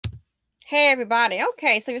Hey everybody.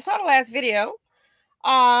 Okay, so you saw the last video.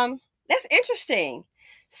 That's interesting.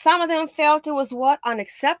 Some of them felt it was what?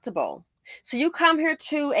 Unacceptable. So you come here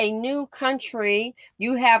to a new country,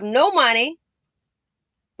 you have no money,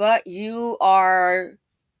 but you are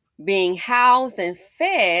being housed and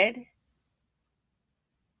fed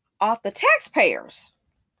off the taxpayers,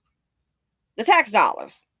 the tax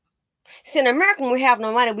dollars. See, in America, when we have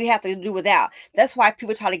no money, we have to do without. That's why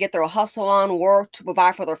people try to get their hustle on, work to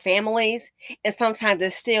provide for their families, and sometimes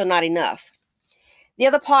it's still not enough. The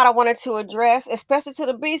other part I wanted to address, especially to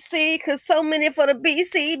the BC, because so many for the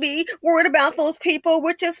BC be worried about those people,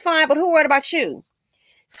 which is fine, but who worried about you?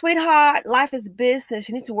 Sweetheart, life is business.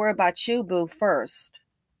 You need to worry about you, boo, first.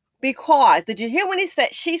 Because, did you hear what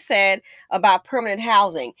she said about permanent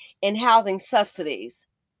housing and housing subsidies?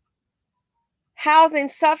 Housing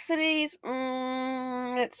subsidies,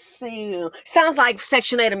 let's see. Sounds like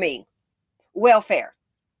Section 8 to me. Welfare.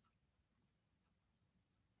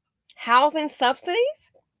 Housing subsidies?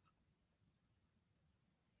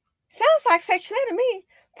 Sounds like Section 8 to me.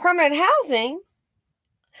 Permanent housing.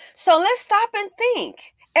 So let's stop and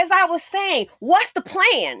think. As I was saying, what's the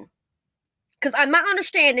plan? Because my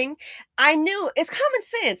understanding, I knew it's common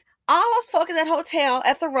sense. All those folk in that hotel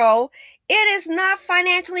at the Row, it is not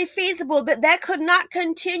financially feasible that could not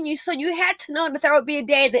continue. So you had to know that there would be a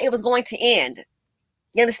day that it was going to end.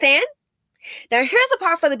 You understand? Now here's the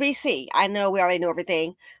part for the BC. I know we already know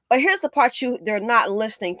everything, but here's the part they're not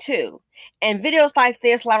listening to. And videos like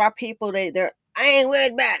this, a lot of our people, they're I ain't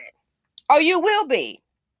worried about it. Or you will be.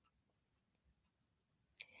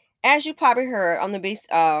 As you probably heard on the beast,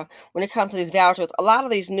 when it comes to these vouchers, a lot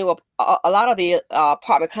of the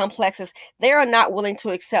apartment complexes, they are not willing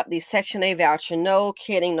to accept the Section 8 voucher. No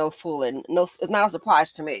kidding, no fooling. No, it's not a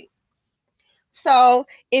surprise to me. So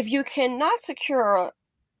if you cannot secure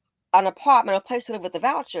an apartment, a place to live with the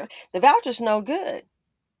voucher's no good.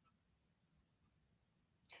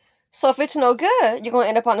 So if it's no good, you're going to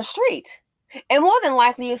end up on the street. And more than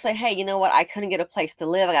likely, you say, hey, you know what? I couldn't get a place to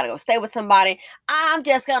live. I got to go stay with somebody. I'm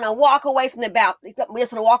just going to walk away from the balcony. I'm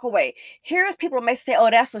just going to walk away. Here's people who may say, oh,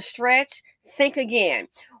 that's a stretch. Think again.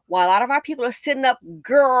 While a lot of our people are sitting up,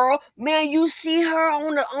 girl, man, you see her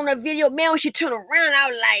on the video. Man, when she turn around, I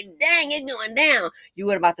was like, dang, it's going down. You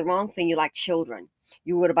worried about the wrong thing. You like children.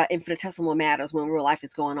 You worried about infinitesimal matters when real life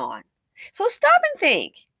is going on. So stop and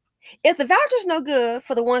think. If the voucher's no good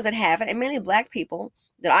for the ones that have it, and mainly Black people,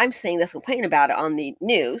 that I'm seeing that's complaining about it on the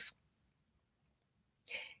news,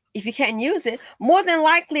 if you can't use it, more than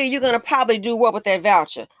likely you're going to probably do what with that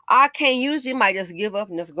voucher? I can't use it. You might just give up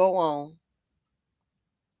and just go on.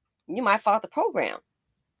 You might fall off the program.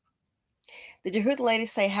 Did you hear the lady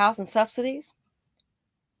say housing subsidies?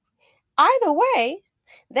 Either way,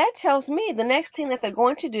 that tells me the next thing that they're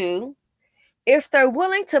going to do, if they're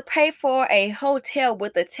willing to pay for a hotel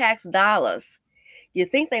with the tax dollars, you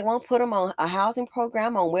think they won't put them on a housing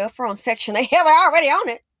program, on welfare, on Section 8? Hell, they're already on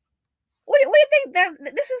it. What do you think?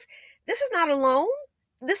 This is not a loan.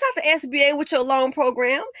 This is not the SBA with your loan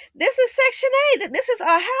program. This is Section 8. This is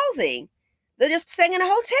housing. They're just staying in a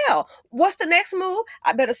hotel. What's the next move?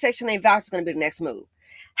 I bet a Section 8 voucher is going to be the next move.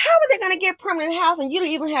 How are they going to get permanent housing? You don't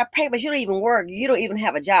even have papers. You don't even work. You don't even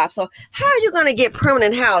have a job. So how are you going to get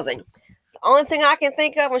permanent housing? Only thing I can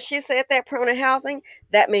think of when she said that permanent housing,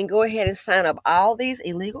 that means go ahead and sign up all these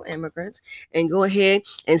illegal immigrants and go ahead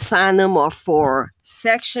and sign them up for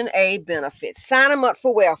Section 8 benefits. Sign them up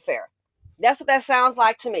for welfare. That's what that sounds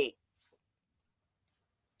like to me.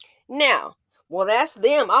 Now, well, that's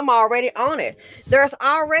them. I'm already on it. There's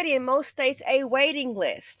already in most states a waiting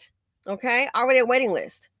list. Okay? Already a waiting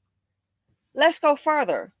list. Let's go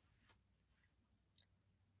further.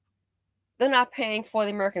 They're not paying for the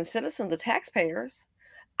American citizens, the taxpayers.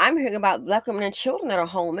 I'm hearing about Black women and children that are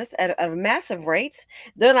homeless at massive rates.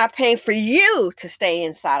 They're not paying for you to stay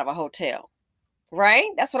inside of a hotel, right?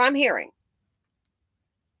 That's what I'm hearing.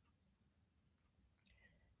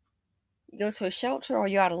 You go to a shelter or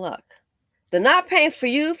you're out of luck. They're not paying for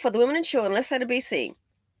you, for the women and children, let's say the BC.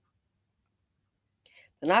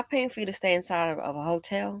 They're not paying for you to stay inside of a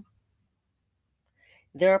hotel.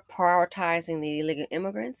 They're prioritizing the illegal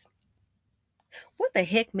immigrants. What the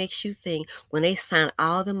heck makes you think when they sign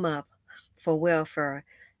all them up for welfare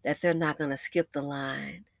that they're not going to skip the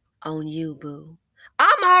line on you, boo?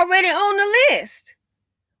 I'm already on the list.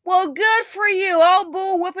 Well, good for you. Oh,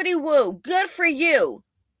 boo, whippity woo. Good for you.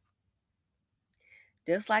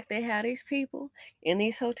 Just like they have these people in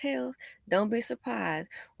these hotels, don't be surprised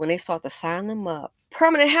when they start to sign them up.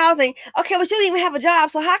 Permanent housing. Okay, but you don't even have a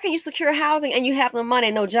job, so how can you secure housing and you have no money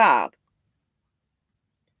and no job?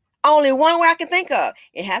 Only one way I can think of.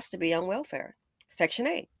 It has to be on welfare. Section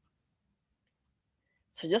 8.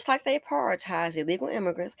 So just like they prioritize illegal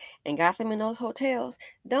immigrants and got them in those hotels,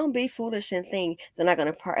 don't be foolish and think they're not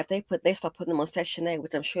going to if they start putting them on Section A,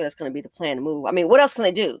 which I'm sure that's going to be the plan to move. I mean, what else can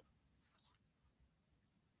they do?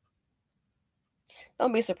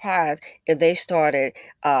 Don't be surprised if they started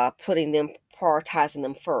prioritizing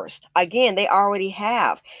them first. Again, they already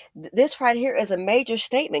have. This right here is a major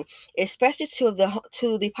statement, especially to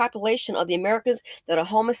the population of the Americans that are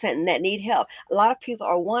homeless and that need help. A lot of people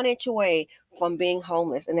are 1 inch away from being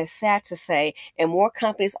homeless, and it's sad to say, and more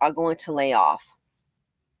companies are going to lay off.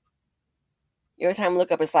 Every time I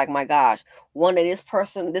look up, it's like, my gosh, one of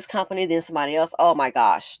this company, then somebody else. Oh my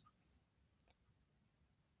gosh.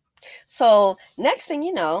 So next thing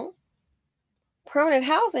you know, permanent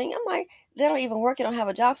housing, I'm like, they don't even work, you don't have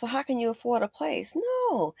a job, so how can you afford a place?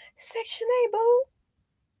 No, Section A, boo.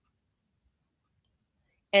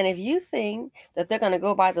 And if you think that they're going to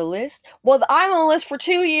go by the list, well, I'm on the list for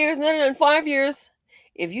 2 years, and then in 5 years.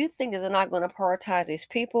 If you think that they're not going to prioritize these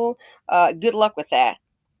people, good luck with that.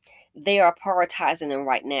 They are prioritizing them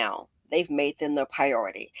right now. They've made them their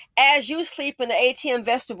priority. As you sleep in the ATM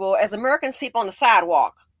vestibule, as Americans sleep on the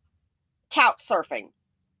sidewalk, couch surfing.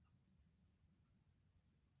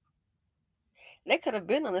 They could have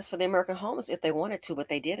been on this for the American homeless if they wanted to, but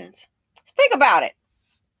they didn't. Think about it.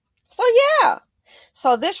 So yeah.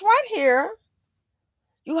 So this right here,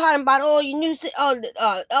 you hiding about all these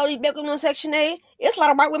black women on Section A. It's a lot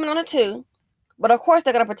of white women on it too. But of course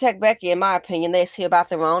they're gonna protect Becky, in my opinion. They see about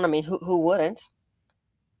their own. I mean, who wouldn't?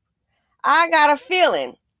 I got a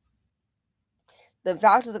feeling the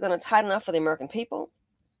vouchers are gonna tighten up for the American people.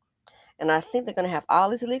 And I think they're going to have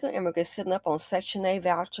all these illegal immigrants sitting up on Section A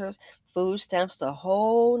vouchers, food stamps, the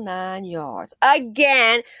whole 9 yards.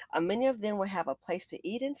 Again, many of them will have a place to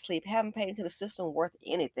eat and sleep, haven't paid into the system worth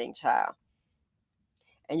anything, child.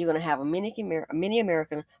 And you're going to have a many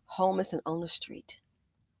American homeless and on the street.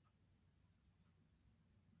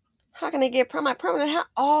 How can they get permanent housing?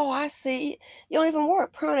 Oh, I see. You don't even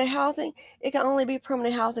work. Permanent housing, it can only be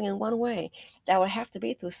permanent housing in one way. That would have to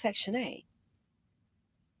be through Section A.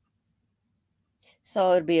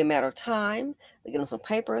 So it'd be a matter of time. They get them some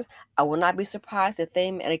papers. I will not be surprised if they,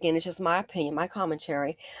 and again, it's just my opinion, my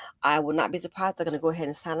commentary. I would not be surprised if they're going to go ahead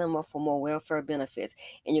and sign them up for more welfare benefits.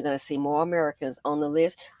 And you're going to see more Americans on the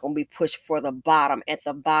list going to be pushed for at the bottom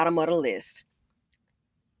of the list.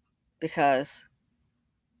 Because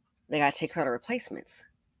they got to take care of the replacements.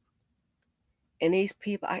 And these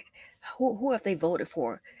people, who have they voted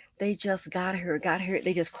for? They just got here.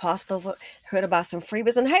 They just crossed over, heard about some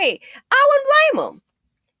freebies, and hey, I wouldn't blame them.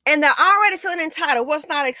 And they're already feeling entitled. What's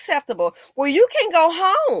not acceptable? Well, you can go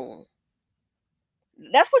home.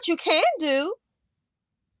 That's what you can do.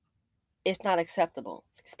 It's not acceptable.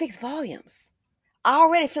 It speaks volumes. I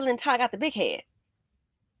already feel entitled. I got the big head.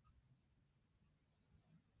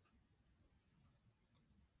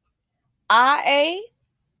 IA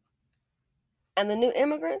and the new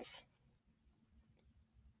immigrants.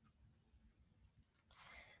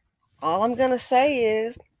 All I'm going to say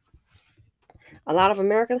is a lot of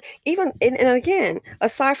Americans, even, and again,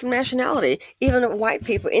 aside from nationality, even white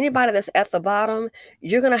people, anybody that's at the bottom,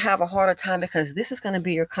 you're going to have a harder time because this is going to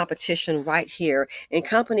be your competition right here. And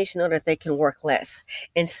companies know that they can work less.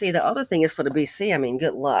 And see, the other thing is for the BC, I mean,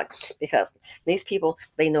 good luck, because these people,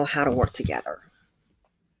 they know how to work together.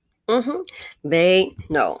 They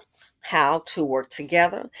know how to work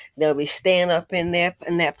together. They'll be staying up in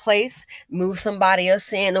that place, move somebody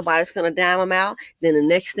else in, nobody's gonna dime them out. Then the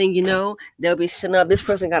next thing you know, they'll be sitting up. This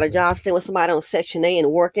person got a job staying with somebody on Section A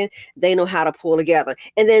and working. They know how to pull together.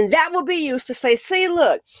 And then that will be used to say, see,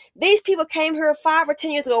 look, these people came here 5 or 10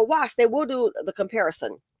 years ago. Watch, they will do the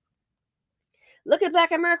comparison. Look at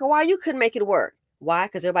Black America. Why you couldn't make it work? Why?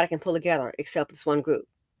 Because everybody can pull together except this one group.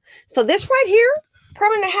 So this right here,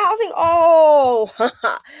 permanent housing, oh,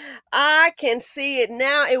 I can see it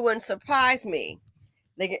now. It wouldn't surprise me.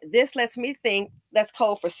 This lets me think that's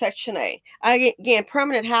code for Section A. Again,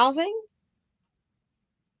 permanent housing,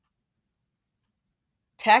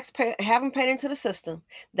 taxpayer haven't paid into the system.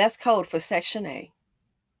 That's code for Section A.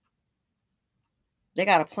 They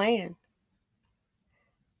got a plan.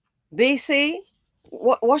 BC,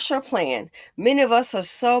 what's your plan? Many of us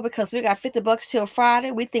are because we got $50 till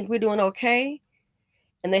Friday. We think we're doing okay.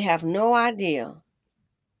 And they have no idea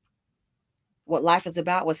what life is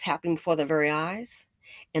about, what's happening before their very eyes.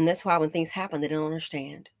 And that's why when things happen, they don't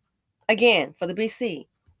understand. Again, for the BC,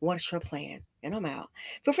 what is your plan? And I'm out.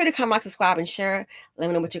 Feel free to come like, subscribe, and share. Let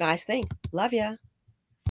me know what you guys think. Love ya.